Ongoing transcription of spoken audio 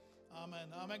Amen.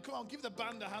 Amen. Come on, give the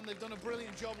band a hand. They've done a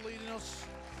brilliant job leading us.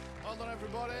 Well done,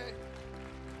 everybody.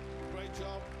 Great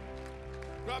job.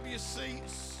 Grab your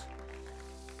seats.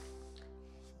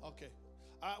 Okay.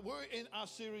 We're in our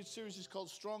series. Series is called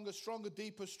Stronger. Stronger,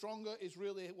 Deeper. Stronger is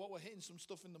really what we're hitting some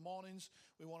stuff in the mornings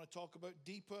we want to talk about.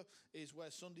 Deeper is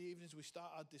where Sunday evenings we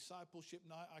start our discipleship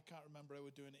night. I can't remember how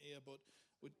we're doing it here, but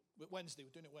Wednesday. We're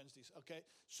doing it Wednesdays. Okay.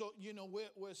 So,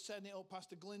 we're setting it up.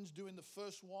 Pastor Glenn's doing the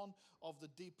first one of the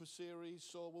Deeper series.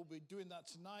 So we'll be doing that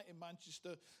tonight in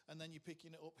Manchester, and then you're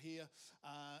picking it up here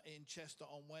in Chester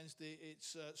on Wednesday.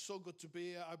 It's so good to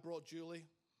be here. I brought Julie,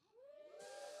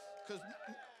 because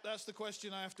that's the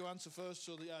question I have to answer first.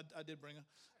 So I did bring her,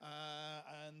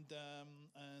 and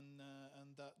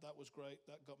that was great.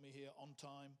 That got me here on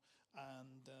time,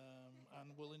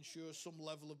 and will ensure some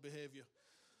level of behaviour.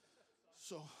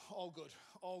 So all good,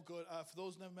 all good. For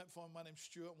those who never met before, my name's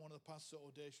Stuart. I'm one of the pastors at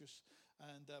Audacious,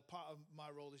 and part of my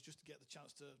role is just to get the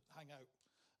chance to hang out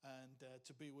and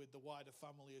to be with the wider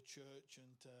family of church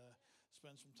and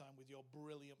spend some time with your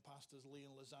brilliant pastors, Lee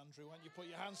and Lizandri. Why don't you put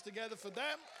your hands together for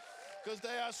them, because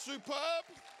they are superb.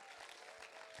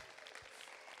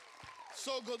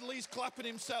 So good. Lee's clapping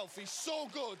himself. He's so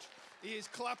good. He is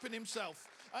clapping himself.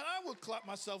 And I would clap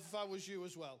myself if I was you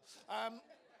as well.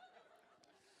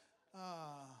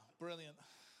 Brilliant.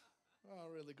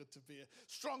 Oh, really good to be here.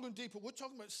 Stronger and deeper. We're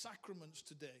talking about sacraments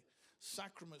today.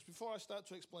 Sacraments. Before I start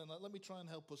to explain that, let me try and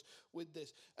help us with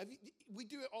this. We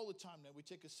do it all the time now. We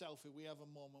take a selfie, we have a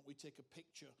moment, we take a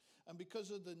picture. And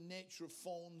because of the nature of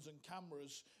phones and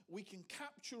cameras, we can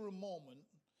capture a moment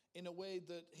in a way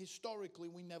that historically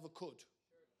we never could.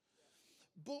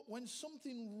 But when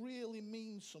something really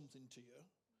means something to you,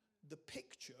 the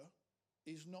picture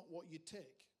is not what you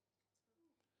take.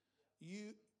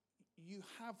 You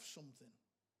have something,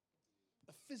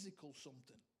 a physical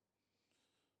something.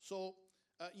 So,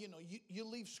 you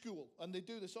leave school, and they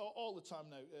do this all the time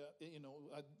now,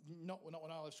 not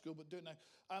when I left school, but do it now.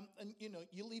 And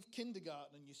you leave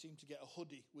kindergarten and you seem to get a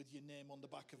hoodie with your name on the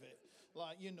back of it.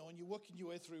 And you're working your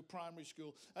way through primary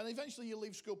school. And eventually you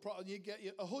leave school and you get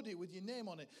a hoodie with your name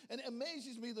on it. And it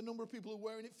amazes me the number of people who are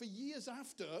wearing it for years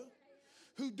after,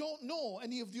 who don't know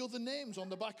any of the other names on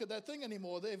the back of their thing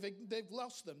anymore. They've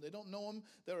lost them. They don't know them.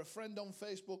 They're a friend on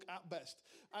Facebook at best.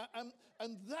 And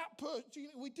that person,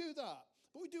 we do that.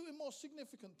 But we do it in more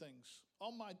significant things.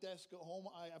 On my desk at home,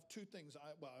 I have two things. I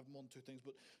have more than two things,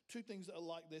 but two things that are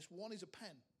like this. One is a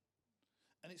pen.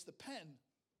 And it's the pen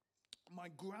my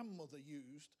grandmother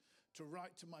used to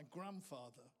write to my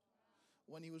grandfather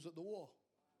when he was at the war.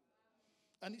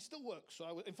 And it still works.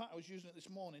 So in fact, I was using it this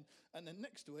morning. And then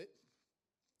next to it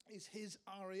is his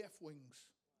RAF wings.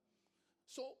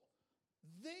 So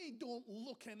they don't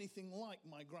look anything like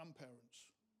my grandparents.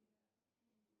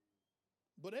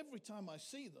 But every time I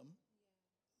see them,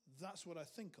 that's what I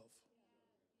think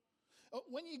of.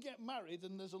 When you get married,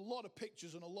 and there's a lot of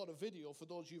pictures and a lot of video for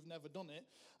those who've never done it,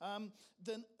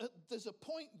 then there's a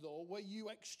point, though, where you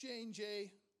exchange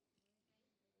a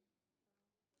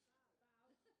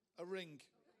ring.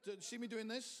 Do you see me doing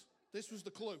this? This was the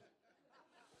clue.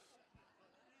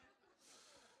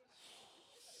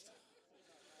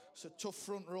 It's a tough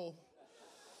front row.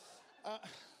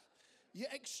 You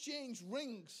exchange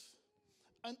rings,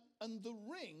 and the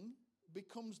ring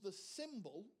becomes the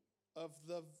symbol of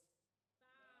the...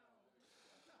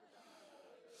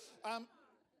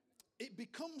 it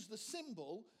becomes the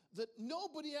symbol that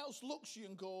nobody else looks at you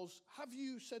and goes, have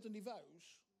you said any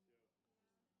vows?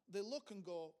 They look and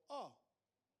go, oh,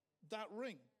 that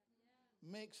ring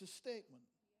makes a statement.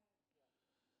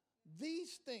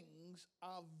 These things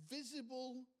are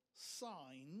visible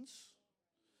signs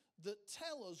that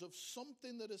tell us of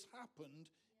something that has happened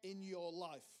in your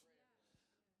life.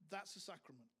 That's a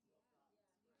sacrament.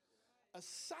 A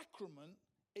sacrament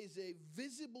is a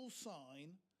visible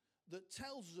sign that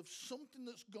tells us of something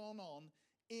that's gone on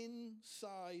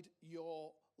inside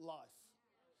your life.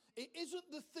 It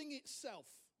isn't the thing itself.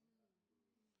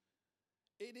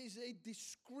 It is a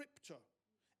descriptor.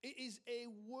 It is a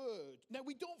word. Now,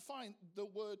 we don't find the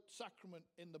word sacrament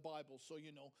in the Bible, so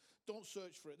don't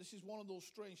search for it. This is one of those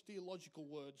strange theological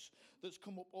words that's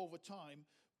come up over time,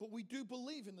 but we do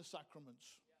believe in the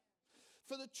sacraments.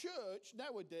 For the church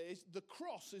nowadays, the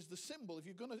cross is the symbol. If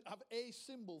you're going to have a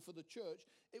symbol for the church,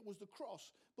 it was the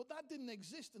cross. But that didn't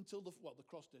exist until the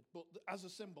cross did, but as a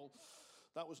symbol,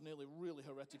 that was nearly really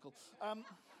heretical.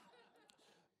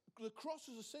 The cross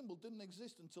as a symbol didn't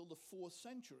exist until the 4th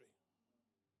century.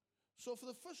 So for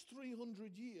the first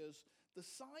 300 years, the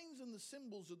signs and the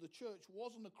symbols of the church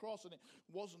wasn't a cross and it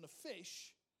wasn't a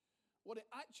fish. What it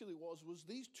actually was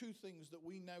these two things that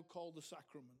we now call the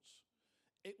sacraments.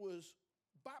 It was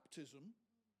baptism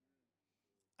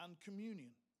and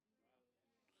communion.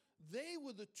 They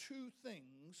were the two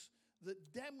things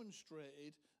that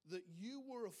demonstrated that you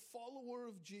were a follower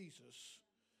of Jesus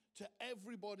to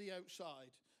everybody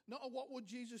outside. Not a "what would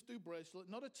Jesus do" bracelet,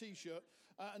 not a t-shirt,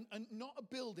 and not a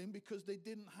building because they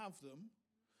didn't have them,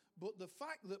 but the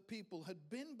fact that people had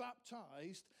been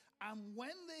baptized and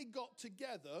when they got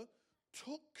together,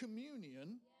 took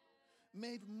communion,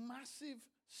 made massive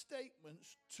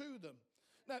statements to them.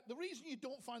 Now, the reason you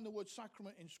don't find the word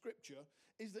sacrament in Scripture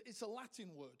is that it's a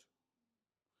Latin word.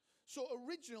 So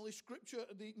originally, Scripture,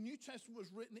 the New Testament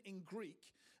was written in Greek.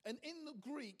 And in the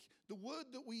Greek, the word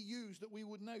that we use, that we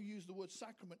would now use the word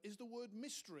sacrament, is the word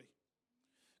mystery.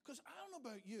 Because I don't know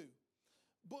about you,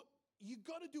 but you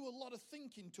got to do a lot of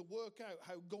thinking to work out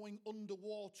how going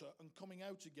underwater and coming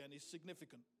out again is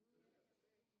significant.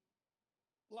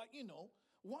 Like,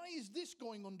 why is this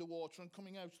going underwater and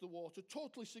coming out of the water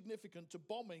totally significant to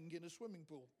bombing in a swimming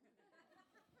pool?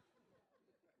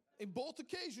 In both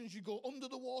occasions, you go under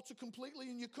the water completely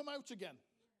and you come out again.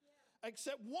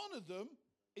 Except one of them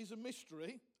is a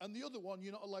mystery and the other one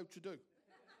you're not allowed to do.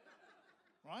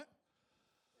 Right?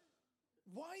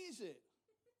 Why is it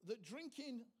that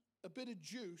drinking a bit of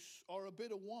juice or a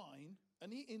bit of wine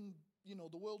and eating,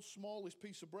 the world's smallest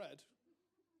piece of bread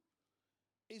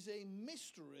is a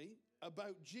mystery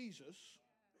about Jesus,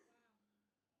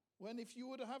 when if you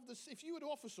were to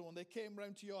offer someone, they came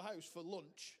round to your house for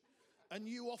lunch and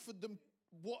you offered them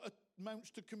what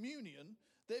amounts to communion,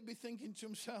 they'd be thinking to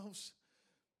themselves,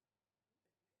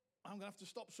 I'm going to have to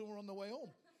stop somewhere on the way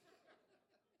home.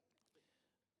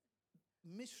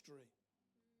 Mystery.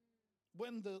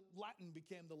 When the Latin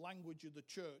became the language of the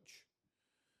church,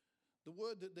 the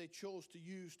word that they chose to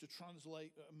use to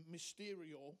translate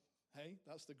mysterio, hey,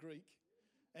 that's the Greek.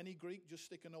 Any Greek, just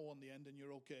stick an O on the end and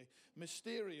you're okay.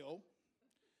 Mysterio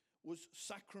was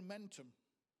sacramentum.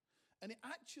 And it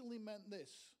actually meant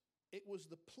this. It was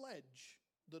the pledge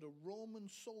that a Roman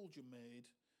soldier made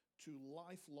to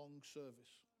lifelong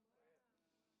service.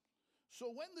 So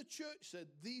when the church said,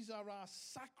 these are our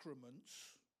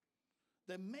sacraments,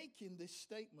 they're making this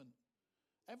statement.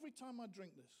 Every time I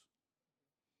drink this,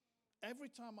 every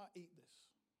time I eat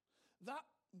this, that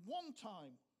one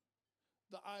time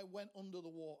that I went under the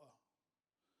water,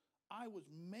 I was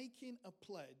making a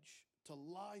pledge to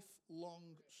lifelong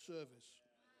service.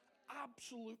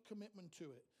 Absolute commitment to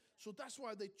it. So that's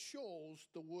why they chose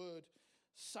the word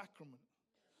sacrament.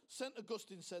 St.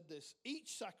 Augustine said this: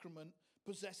 each sacrament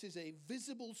possesses a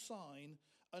visible sign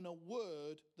and a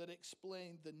word that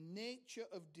explain the nature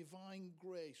of divine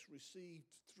grace received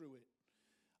through it.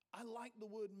 I like the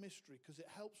word mystery because it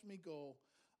helps me go,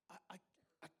 I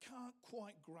can't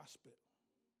quite grasp it.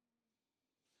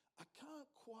 I can't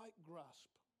quite grasp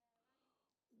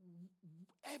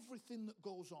everything that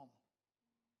goes on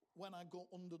when I go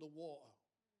under the water.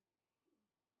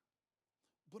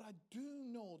 But I do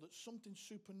know that something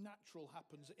supernatural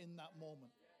happens in that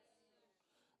moment.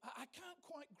 I can't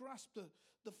quite grasp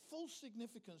the full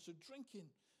significance of drinking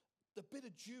a bit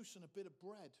of juice and a bit of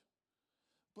bread.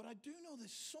 But I do know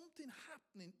there's something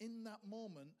happening in that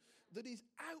moment that is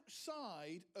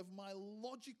outside of my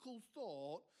logical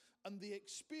thought and the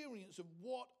experience of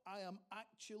what I am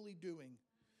actually doing.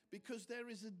 Because there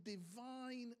is a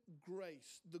divine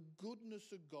grace, the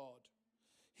goodness of God,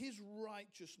 His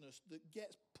righteousness that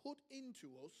gets put into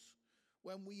us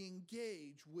when we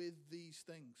engage with these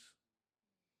things.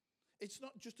 It's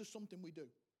not just something we do.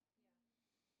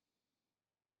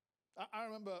 I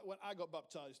remember when I got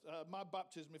baptized, my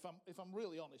baptism, if I'm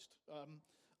really honest,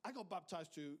 I got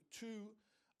baptized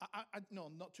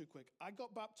not too quick. I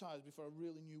got baptized before I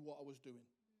really knew what I was doing.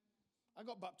 I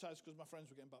got baptized because my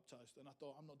friends were getting baptized, and I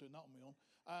thought, I'm not doing that on my own.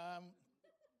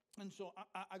 And so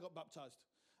I got baptized.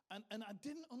 And I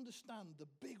didn't understand the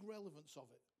big relevance of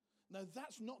it. Now,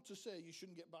 that's not to say you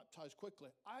shouldn't get baptized quickly.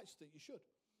 I actually think you should.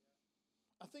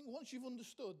 I think once you've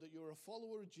understood that you're a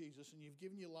follower of Jesus and you've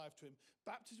given your life to Him,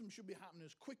 baptism should be happening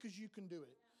as quick as you can do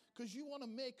it. Because you want to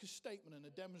make a statement and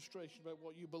a demonstration about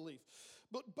what you believe.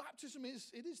 But baptism is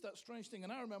that strange thing.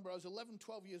 And I remember I was 11,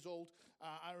 12 years old.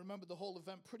 I remember the whole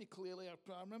event pretty clearly. I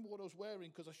remember what I was wearing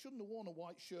because I shouldn't have worn a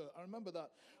white shirt. I remember that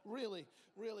really,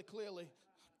 really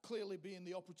clearly being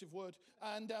the operative word.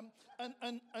 And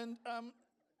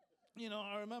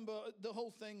I remember the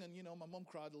whole thing, and my mum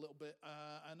cried a little bit,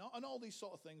 and all these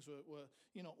sort of things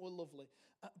were lovely,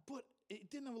 but it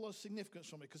didn't have a lot of significance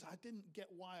for me because I didn't get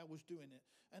why I was doing it,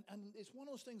 and it's one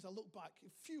of those things. I look back, a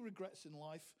few regrets in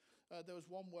life. There was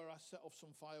one where I set off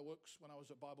some fireworks when I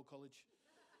was at Bible college.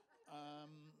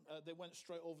 They went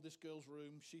straight over this girl's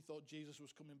room. She thought Jesus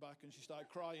was coming back, and she started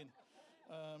crying.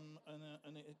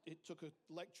 And it took a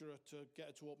lecturer to get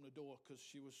her to open the door because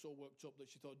she was so worked up that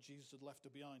she thought Jesus had left her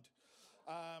behind.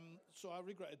 So I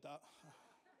regretted that.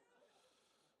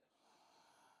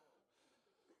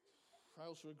 I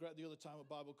also regret the other time at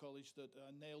Bible college that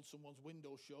I nailed someone's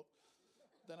window shut.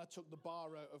 Then I took the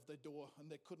bar out of their door and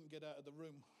they couldn't get out of the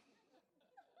room.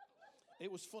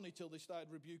 It was funny till they started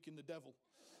rebuking the devil,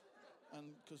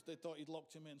 and because they thought he'd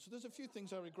locked him in. So there's a few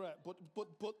things I regret,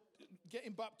 but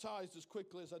getting baptized as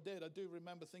quickly as I did, I do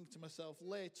remember thinking to myself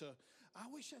later, I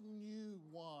wish I knew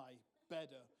why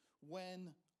better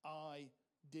when I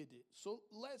did it. So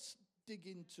let's dig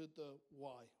into the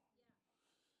why.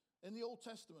 In the Old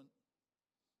Testament,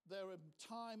 there are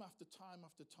time after time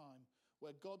after time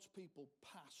where God's people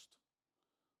passed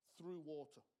through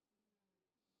water.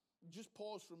 Just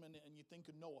pause for a minute and you think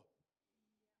of Noah.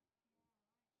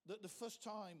 That the first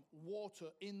time water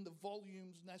in the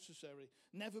volumes necessary,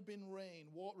 never been rain,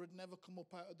 water had never come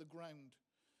up out of the ground.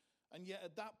 And yet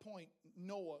at that point,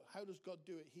 Noah, how does God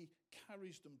do it? He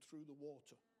carries them through the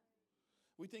water.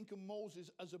 We think of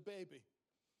Moses as a baby.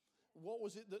 What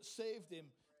was it that saved him?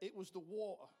 It was the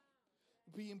water.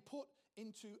 Being put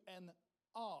into an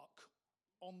ark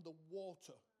on the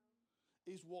water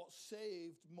is what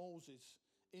saved Moses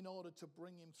in order to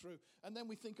bring him through. And then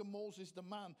we think of Moses, the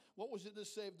man. What was it that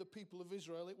saved the people of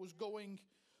Israel? It was going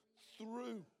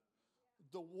through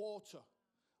the water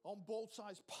on both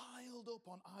sides, piled up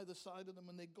on either side of them,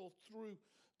 and they go through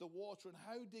the water. And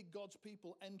how did God's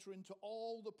people enter into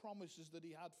all the promises that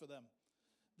he had for them?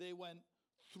 They went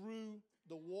through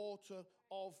the water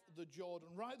of the Jordan,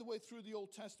 right the way through the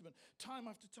Old Testament. Time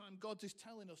after time, God is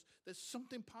telling us there's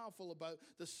something powerful about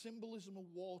the symbolism of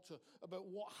water, about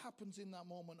what happens in that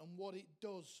moment and what it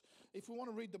does. If we want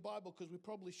to read the Bible, because we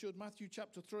probably should, Matthew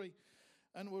chapter 3,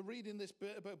 and we're reading this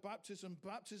bit about baptism.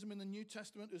 Baptism in the New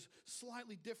Testament is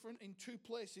slightly different in two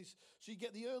places. So you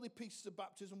get the early pieces of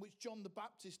baptism, which John the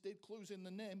Baptist did, clues in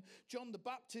the name. John the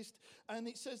Baptist, and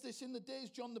it says this, in the days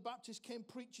John the Baptist came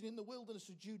preaching in the wilderness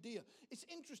of Judea. It's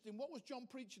interesting, what was John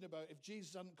preaching about if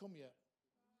Jesus hadn't come yet?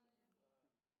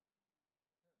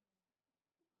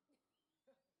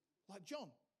 Like, John,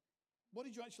 what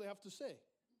did you actually have to say?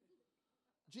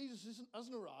 Jesus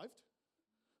hasn't arrived.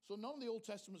 So none of the Old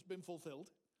Testament's been fulfilled.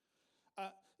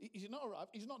 He's not arrived.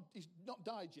 He's not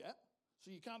died yet.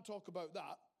 So you can't talk about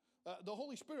that. The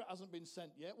Holy Spirit hasn't been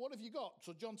sent yet. What have you got?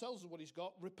 So John tells us what he's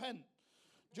got. Repent.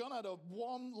 John had a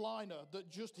one-liner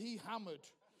that just he hammered.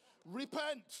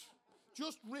 Repent.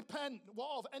 Just repent. What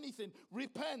of anything?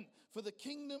 Repent, for the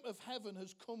kingdom of heaven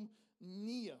has come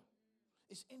near.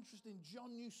 It's interesting.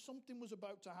 John knew something was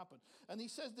about to happen. And he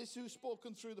says this, who is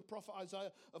spoken through the prophet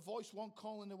Isaiah, a voice one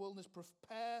calling in the wilderness,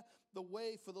 prepare the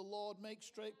way for the Lord, make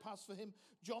straight paths for him.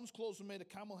 John's clothes were made of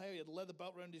camel hair. He had a leather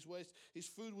belt around his waist. His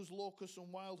food was locusts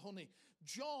and wild honey.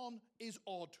 John is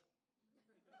odd.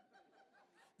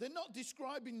 They're not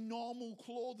describing normal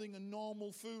clothing and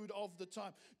normal food of the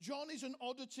time. John is an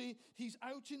oddity. He's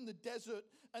out in the desert.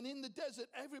 And in the desert,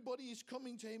 everybody is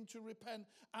coming to him to repent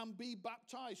and be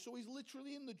baptized. So he's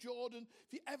literally in the Jordan.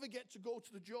 If you ever get to go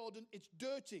to the Jordan, it's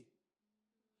dirty.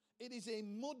 It is a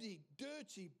muddy,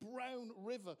 dirty, brown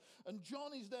river. And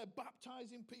John is there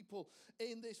baptizing people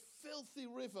in this filthy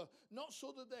river. Not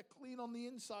so that they're clean on the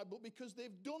inside, but because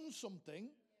they've done something,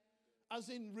 as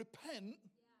in repent.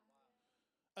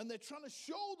 And they're trying to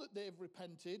show that they've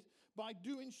repented by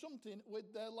doing something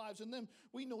with their lives. And then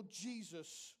we know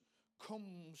Jesus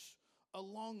comes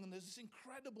along, and there's this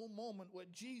incredible moment where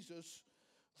Jesus,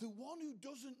 the one who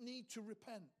doesn't need to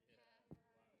repent,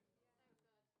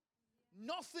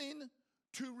 nothing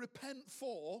to repent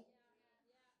for,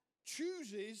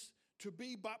 chooses to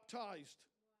be baptized.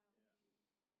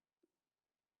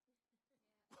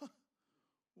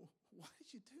 Why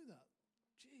did you do that?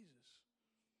 Jesus.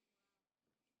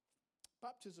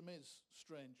 Baptism is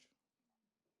strange.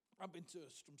 I've been to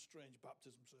some strange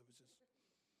baptism services.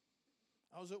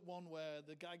 I was at one where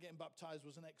the guy getting baptized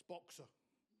was an ex-boxer.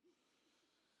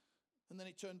 And then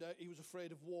it turned out he was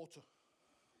afraid of water.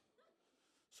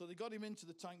 So they got him into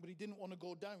the tank, but he didn't want to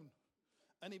go down.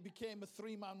 And it became a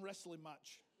 3-man wrestling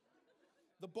match.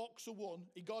 The boxer won,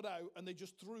 he got out, and they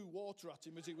just threw water at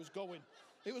him as he was going.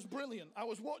 It was brilliant. I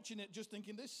was watching it just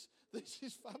thinking, this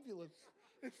is fabulous.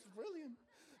 It's brilliant.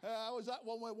 I was at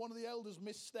one where one of the elders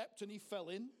misstepped and he fell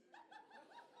in.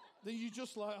 Then you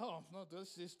just like, oh, no,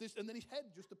 this. And then his head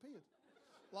just appeared.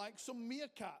 Like some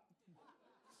meerkat.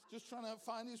 Just trying to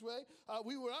find his way.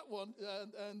 We were at one,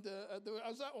 I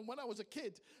was at one when I was a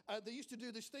kid. They used to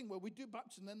do this thing where we do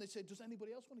baptism, and then they said, does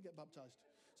anybody else want to get baptized?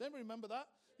 Does anybody remember that?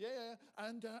 Yeah.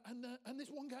 And this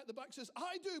one guy at the back says,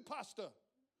 I do, Pastor.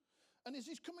 And as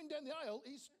he's coming down the aisle,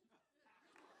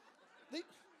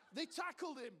 they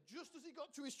tackled him just as he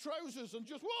got to his trousers and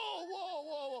just, whoa, whoa,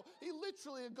 whoa, whoa. He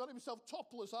literally had got himself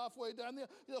topless halfway down there.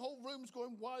 The whole room's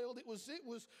going wild. It was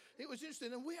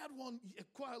interesting. And we had one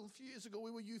quite a few years ago.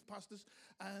 We were youth pastors.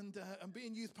 And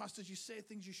being youth pastors, you say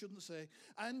things you shouldn't say.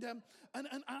 And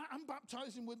I'm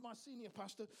baptizing with my senior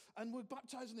pastor. And we're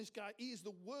baptizing this guy. He is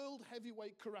the world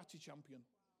heavyweight karate champion.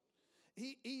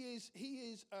 He is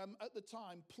at the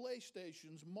time,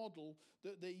 PlayStation's model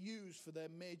that they use for their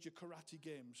major karate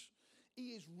games. He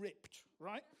is ripped,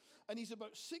 right? And he's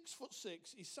about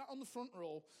 6'6". He's sat on the front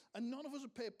row, and none of us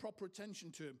have paid proper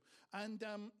attention to him. And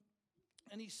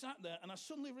he sat there, and I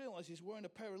suddenly realized he's wearing a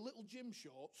pair of little gym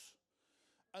shorts.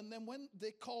 And then when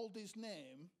they called his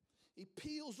name, he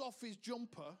peels off his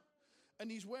jumper, and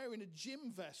he's wearing a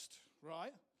gym vest,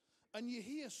 right? And you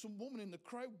hear some woman in the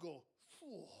crowd go,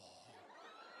 whoa.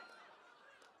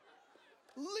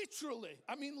 Literally.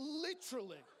 I mean,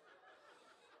 literally.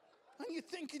 And you're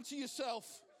thinking to yourself,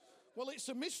 well, it's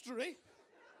a mystery.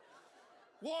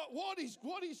 What is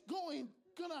going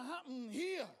to happen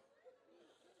here?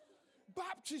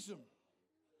 Baptism.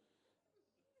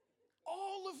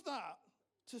 All of that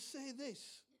to say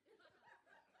this.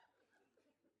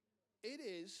 It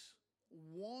is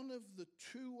one of the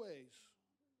two ways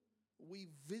we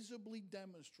visibly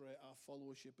demonstrate our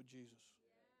followership of Jesus.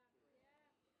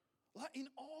 Like in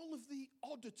all of the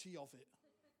oddity of it,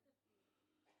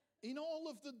 in all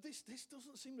of this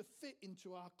doesn't seem to fit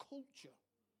into our culture.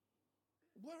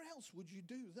 Where else would you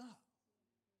do that?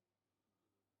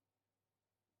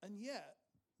 And yet,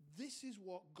 this is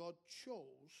what God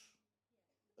chose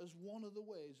as one of the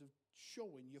ways of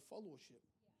showing your followership.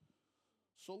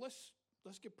 So let's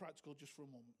get practical just for a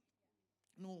moment.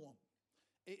 Number one,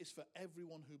 it is for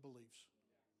everyone who believes.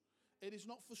 It is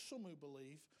not for some who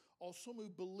believe, or some whose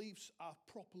beliefs are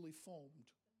properly formed.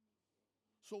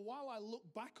 So while I look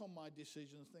back on my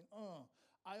decision and think,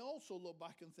 I also look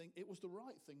back and think it was the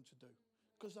right thing to do.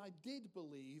 Because I did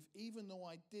believe, even though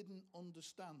I didn't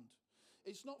understand.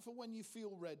 It's not for when you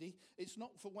feel ready. It's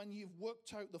not for when you've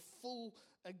worked out the full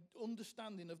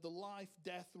understanding of the life,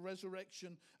 death,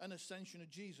 resurrection, and ascension of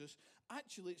Jesus.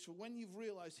 Actually, it's for when you've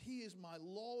realized He is my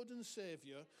Lord and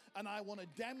Savior, and I want to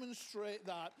demonstrate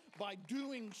that by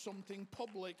doing something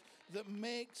public that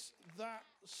makes that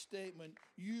statement.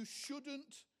 You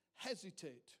shouldn't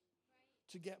hesitate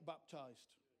to get baptized.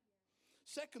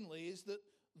 Secondly, is that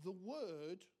the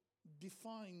word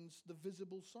defines the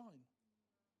visible sign.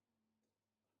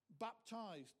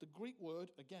 Baptized, the Greek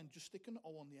word, again, just stick an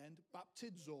O on the end,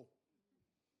 baptizo.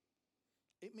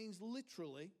 It means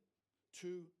literally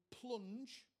to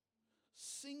plunge,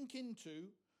 sink into,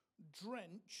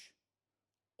 drench,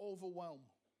 overwhelm.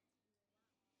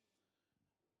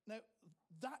 Now,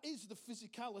 that is the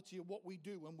physicality of what we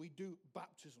do when we do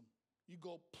baptism. You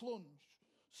go plunge,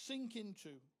 sink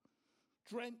into,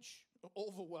 drench,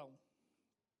 overwhelm.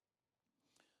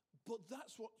 But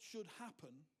that's what should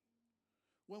happen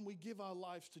when we give our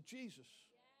lives to Jesus.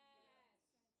 Yes.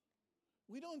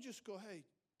 We don't just go, hey,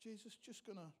 Jesus, just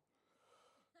going to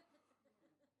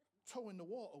toe in the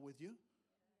water with you.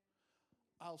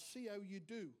 I'll see how you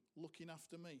do looking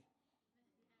after me.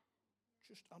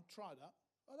 I'll try that.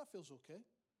 Oh, that feels okay.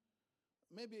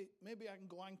 Maybe I can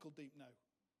go ankle deep now.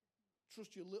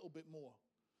 Trust you a little bit more.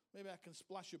 Maybe I can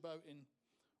splash about in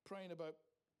praying about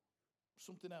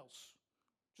something else.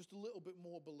 Just a little bit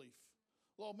more belief.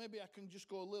 Lord, maybe I can just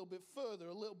go a little bit further,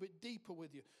 a little bit deeper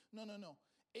with you. No.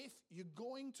 If you're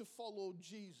going to follow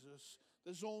Jesus,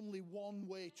 there's only one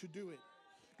way to do it.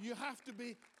 You have to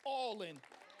be all in.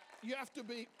 You have to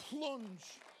be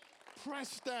plunged,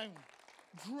 pressed down,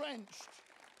 drenched,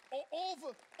 or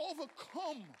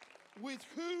overcome with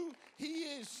who He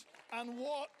is and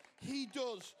what He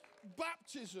does.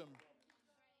 Baptism,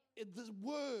 the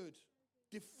word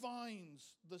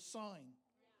defines the sign.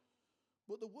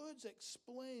 But the words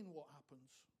explain what happens.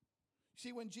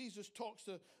 See, when Jesus talks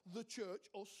to the church,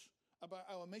 us, about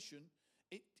our mission,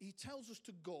 He tells us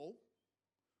to go,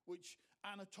 which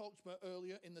Anna talked about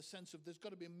earlier in the sense of there's got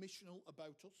to be a missional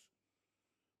about us.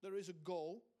 There is a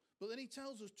goal. But then He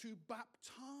tells us to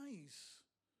baptize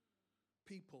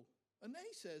people. And then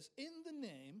He says, in the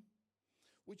name,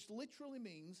 which literally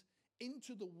means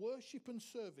into the worship and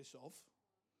service of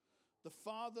the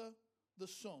Father, the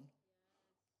Son,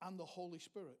 and the Holy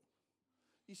Spirit.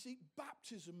 You see,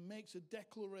 baptism makes a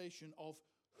declaration of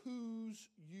whose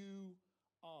you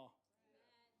are.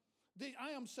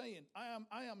 I am saying,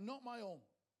 I am not my own.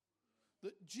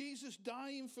 That Jesus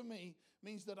dying for me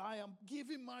means that I am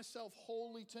giving myself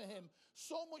wholly to Him.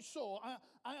 So much so,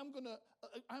 I am going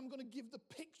to give the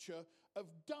picture of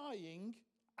dying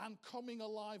and coming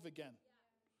alive again.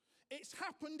 It's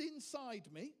happened inside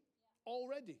me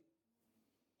already.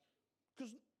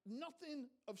 Because nothing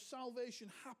of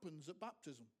salvation happens at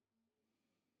baptism.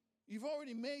 You've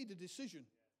already made a decision.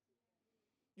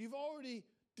 You've already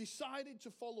decided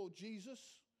to follow Jesus.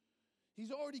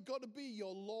 He's already got to be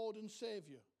your Lord and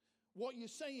Savior. What you're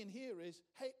saying here is,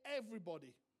 hey,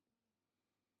 everybody,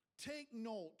 take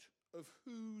note of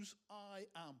whose I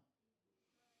am.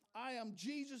 I am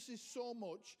Jesus is so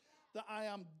much that I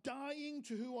am dying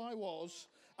to who I was,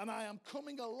 and I am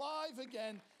coming alive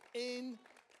again in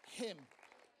Him.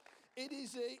 It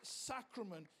is a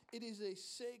sacrament. It is a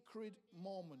sacred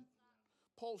moment.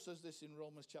 Paul says this in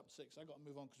Romans chapter 6. I've got to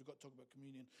move on because we've got to talk about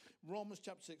communion. Romans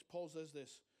chapter 6, Paul says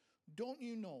this. Don't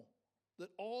you know that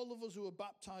all of us who were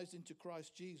baptized into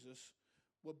Christ Jesus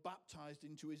were baptized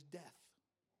into His death?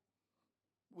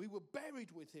 We were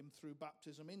buried with Him through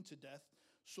baptism into death.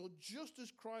 So just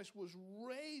as Christ was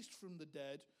raised from the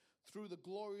dead through the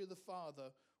glory of the Father,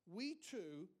 we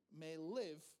too may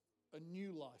live a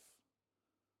new life.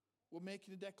 We're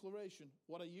making a declaration.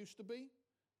 What I used to be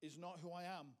is not who I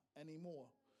am anymore,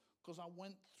 because I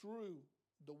went through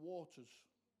the waters.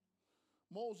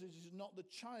 Moses is not the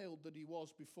child that he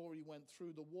was before he went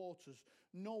through the waters.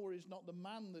 Noah is not the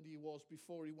man that he was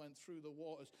before he went through the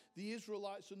waters. The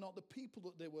Israelites are not the people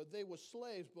that they were. They were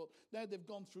slaves, but now they've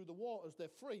gone through the waters. They're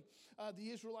free. The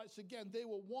Israelites, again, they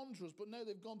were wanderers, but now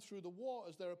they've gone through the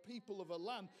waters. They're a people of a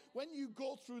land. When you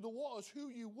go through the waters, who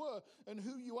you were and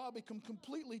who you are become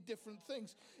completely different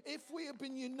things. If we have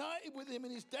been united with Him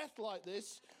in His death like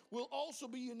this, we'll also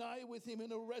be united with Him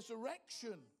in a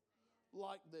resurrection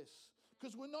like this.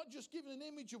 Because we're not just giving an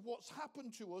image of what's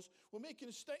happened to us, we're making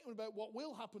a statement about what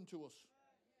will happen to us.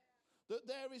 That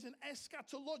there is an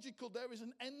eschatological, there is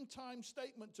an end time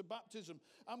statement to baptism.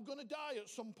 I'm going to die at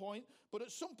some point, but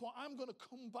at some point I'm going to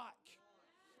come back.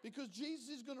 Because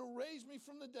Jesus is going to raise me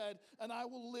from the dead and I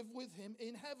will live with Him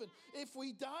in heaven. If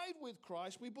we died with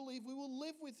Christ, we believe we will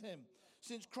live with Him.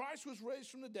 Since Christ was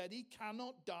raised from the dead, He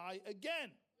cannot die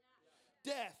again.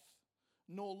 Death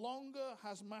no longer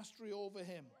has mastery over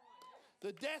Him.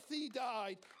 The death He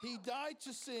died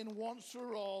to sin once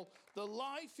for all. The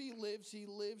life He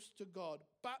lives to God.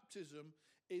 Baptism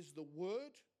is the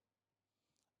word,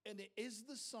 and it is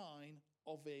the sign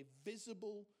of a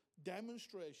visible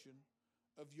demonstration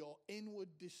of your inward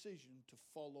decision to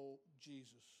follow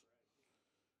Jesus.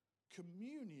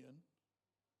 Communion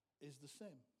is the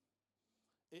same.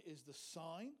 It is the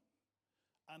sign,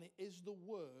 and it is the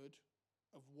word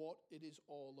of what it is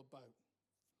all about.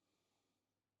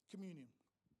 Communion.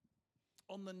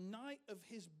 On the night of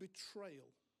His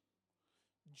betrayal,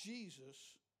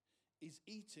 Jesus is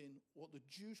eating what the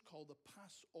Jews call the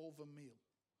Passover meal.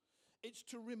 It's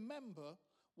to remember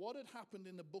what had happened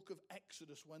in the book of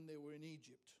Exodus when they were in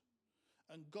Egypt.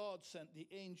 And God sent the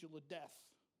angel of death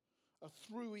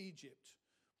through Egypt.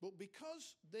 But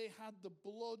because they had the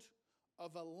blood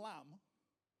of a lamb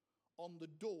on the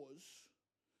doors,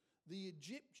 the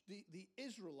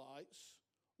Israelites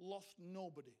lost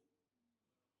nobody.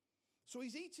 So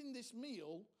He's eating this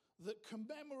meal that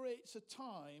commemorates a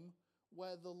time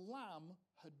where the lamb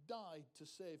had died to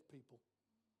save people.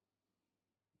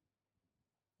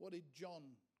 What did John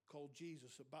call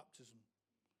Jesus at baptism?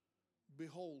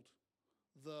 Behold,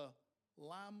 the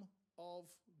Lamb of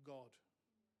God.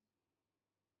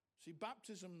 See,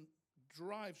 baptism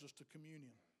drives us to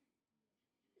communion.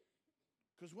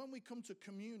 Because when we come to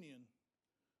communion,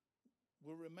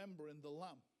 we're remembering the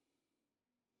Lamb.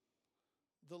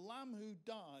 The Lamb who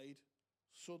died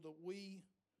so that we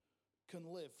can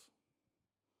live.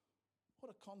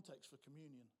 What a context for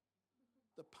communion.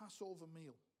 The Passover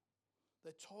meal.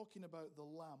 They're talking about the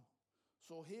Lamb.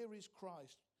 So here is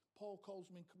Christ. Paul calls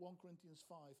him in 1 Corinthians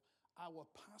 5, our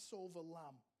Passover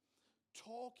Lamb.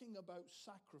 Talking about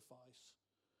sacrifice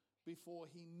before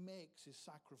He makes His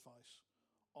sacrifice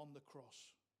on the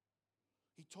cross.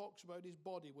 He talks about His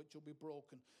body which will be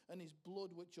broken and His blood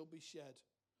which will be shed,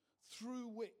 through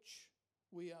which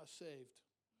we are saved.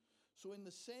 So in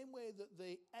the same way that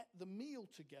they ate the meal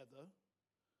together,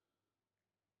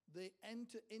 they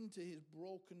enter into His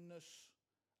brokenness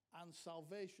and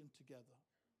salvation together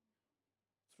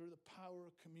through the power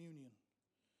of communion.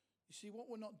 You see, what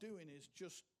we're not doing is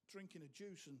just drinking a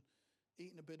juice and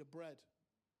eating a bit of bread.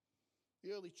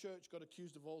 The early church got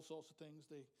accused of all sorts of things.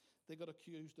 They got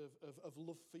accused of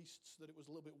love feasts, that it was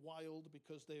a little bit wild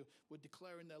because they were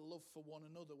declaring their love for one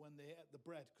another when they ate the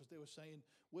bread, because they were saying,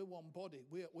 we're one body,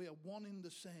 we are one in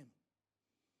the same.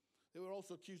 They were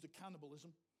also accused of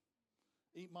cannibalism.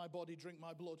 Eat my body, drink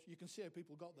my blood. You can see how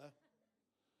people got there.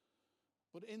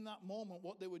 But in that moment,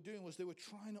 what they were doing was they were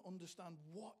trying to understand,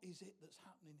 what is it that's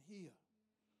happening here?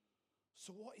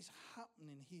 So what is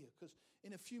happening here? Because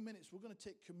in a few minutes, we're going to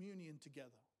take communion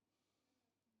together.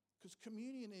 Because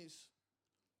communion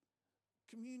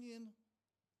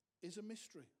is a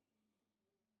mystery.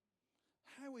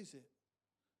 How is it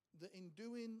that in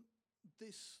doing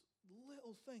this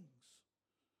little things,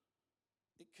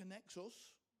 it connects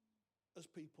us as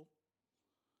people,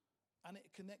 and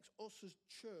it connects us as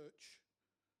church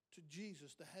to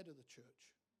Jesus, the head of the church?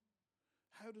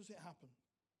 How does it happen?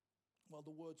 Well,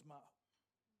 the words matter.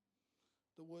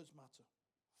 The words matter.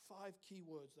 5 key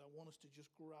words that I want us to just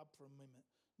grab for a minute.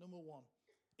 Number 1,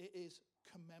 it is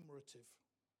commemorative.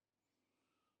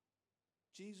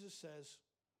 Jesus says,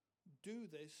 do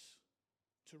this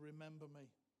to remember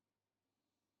me.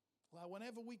 Like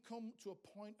whenever we come to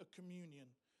a point of communion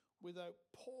without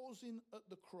pausing at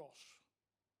the cross,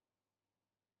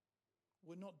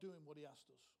 we're not doing what he asked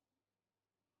us.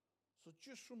 So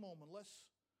just for a moment, let's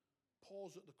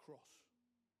pause at the cross.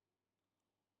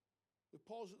 We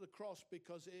pause at the cross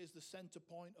because it is the center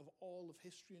point of all of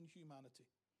history and humanity.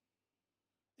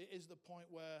 It is the point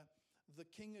where the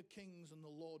King of Kings and the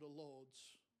Lord of Lords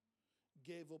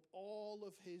gave up all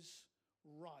of his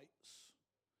rights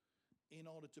in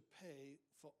order to pay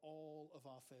for all of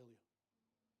our failure.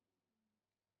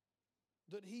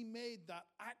 That he made that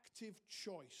active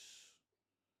choice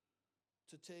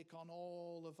to take on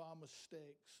all of our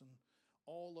mistakes and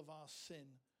all of our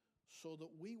sin so that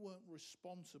we weren't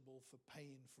responsible for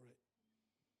paying for it.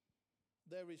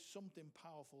 There is something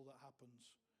powerful that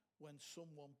happens when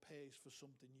someone pays for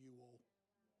something you owe.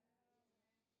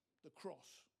 The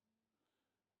cross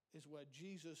is where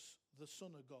Jesus, the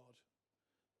Son of God,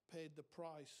 paid the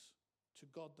price to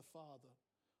God the Father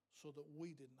so that we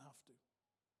didn't have to.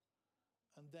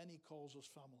 And then he calls us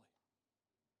family.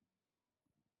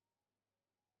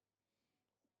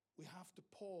 We have to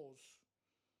pause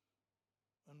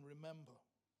and remember.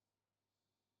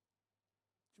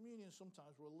 Communion,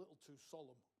 sometimes we're a little too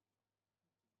solemn.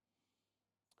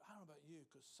 I don't know about you,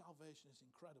 because salvation is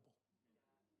incredible.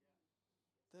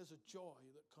 There's a joy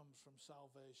that comes from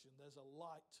salvation. There's a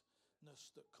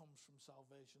lightness that comes from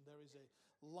salvation. There is a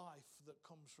life that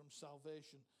comes from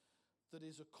salvation that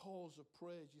is a cause of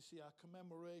praise. You see, our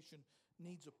commemoration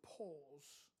needs a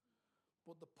pause,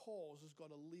 but the pause has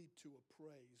got to lead to a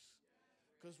praise.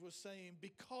 Because we're saying,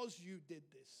 because you did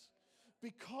this,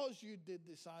 because you did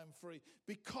this, I'm free.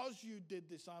 Because you did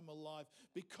this, I'm alive.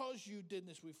 Because you did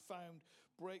this, we've found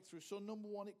breakthrough. So number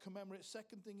 1, it commemorates.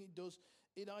 Second thing it does,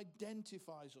 it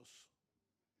identifies us.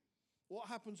 What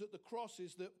happens at the cross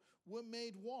is that we're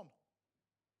made one.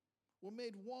 We're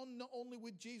made one not only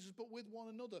with Jesus, but with one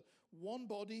another. One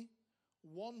body,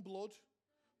 one blood,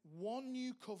 one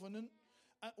new covenant.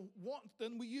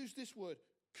 Then we use this word,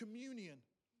 communion.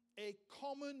 A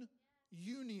common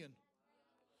union.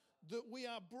 That we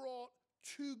are brought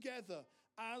together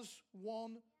as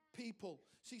one people.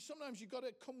 See, sometimes you've got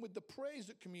to come with the praise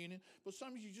at communion, but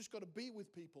sometimes you just got to be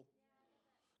with people.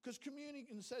 Because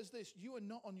communion says this, you are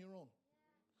not on your own.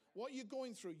 What you're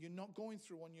going through, you're not going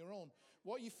through on your own.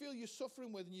 What you feel you're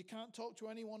suffering with and you can't talk to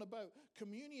anyone about,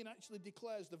 communion actually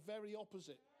declares the very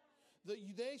opposite. That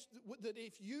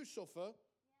if you suffer,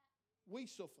 we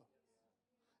suffer.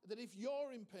 That if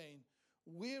you're in pain,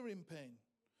 we're in pain.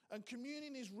 And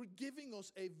communion is giving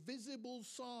us a visible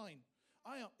sign.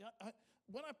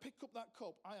 When I pick up that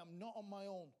cup, I am not on my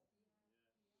own.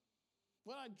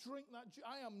 When I drink that,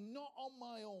 I am not on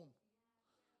my own.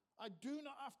 I do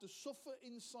not have to suffer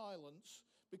in silence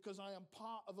because I am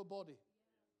part of a body.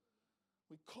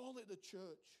 We call it the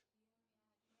church.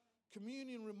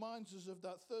 Communion reminds us of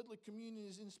that. Thirdly, communion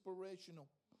is inspirational.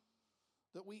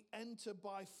 That we enter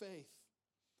by faith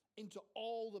into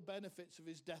all the benefits of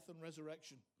his death and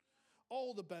resurrection.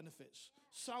 All the benefits.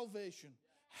 Salvation,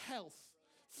 health,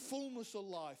 fullness of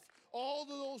life. All of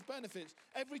those benefits.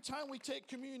 Every time we take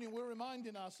communion, we're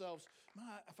reminding ourselves,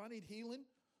 if I need healing,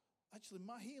 actually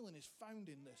my healing is found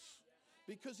in this.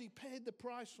 Because he paid the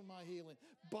price for my healing.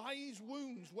 By his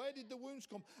wounds. Where did the wounds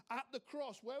come? At the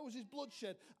cross. Where was his blood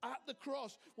shed? At the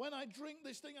cross. When I drink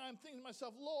this thing, I'm thinking to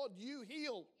myself, Lord, you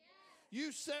heal.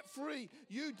 You set free.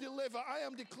 You deliver. I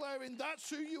am declaring that's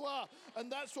who you are. And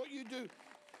that's what you do.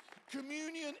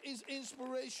 Communion is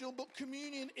inspirational, but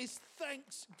communion is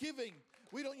thanksgiving.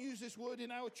 We don't use this word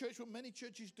in our church, but many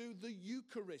churches do. The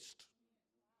Eucharist.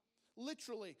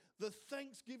 Literally, the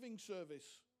Thanksgiving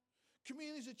service.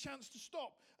 Communion is a chance to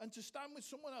stop and to stand with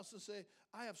someone else and say,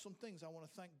 I have some things I want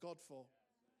to thank God for.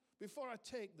 Before I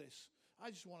take this, I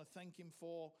just want to thank him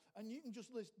for, and you can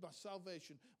just list my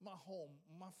salvation, my home,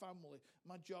 my family,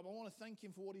 my job. I want to thank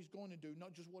him for what he's going to do,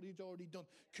 not just what he's already done.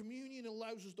 Communion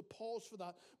allows us to pause for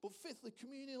that. But fifthly,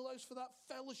 communion allows for that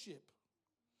fellowship.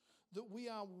 That we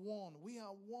are one. We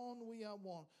are one. We are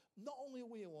one. Not only are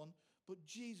we one, but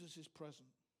Jesus is present.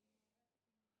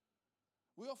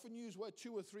 We often use where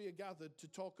 2 or 3 are gathered to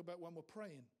talk about when we're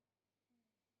praying.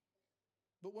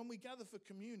 But when we gather for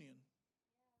communion,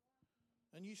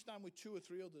 and you stand with 2 or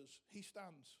 3 others, he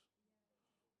stands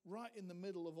right in the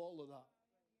middle of all of that.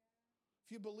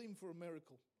 If you believe for a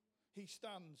miracle, he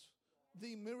stands.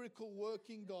 The miracle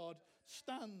working God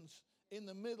stands in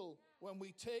the middle when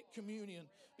we take communion,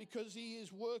 because he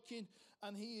is working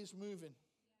and he is moving.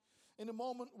 In a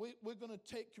moment, we're going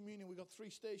to take communion. We've got 3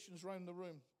 stations around the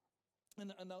room.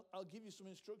 And I'll give you some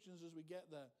instructions as we get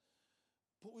there.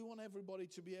 But we want everybody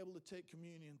to be able to take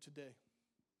communion today.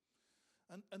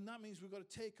 And that means we've got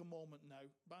to take a moment now.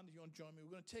 Band, if you want to join me,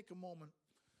 we're going to take a moment,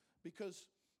 because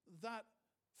that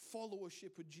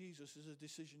followership with Jesus is a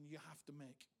decision you have to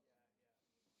make.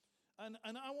 And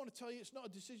I want to tell you, it's not a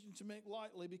decision to make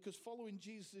lightly, because following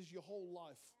Jesus is your whole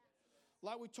life.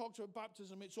 Like we talked about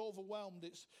baptism, it's overwhelmed.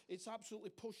 It's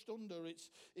absolutely pushed under. It's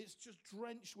just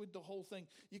drenched with the whole thing.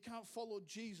 You can't follow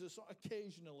Jesus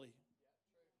occasionally.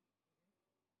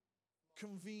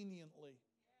 Conveniently.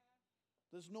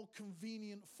 There's no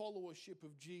convenient followership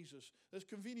of Jesus. There's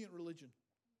convenient religion,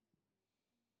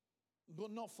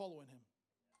 but not following him.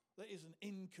 That is an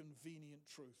inconvenient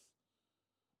truth,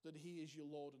 that he is your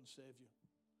Lord and Savior,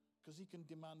 because he can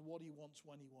demand what he wants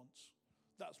when he wants.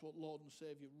 That's what Lord and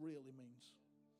Savior really means.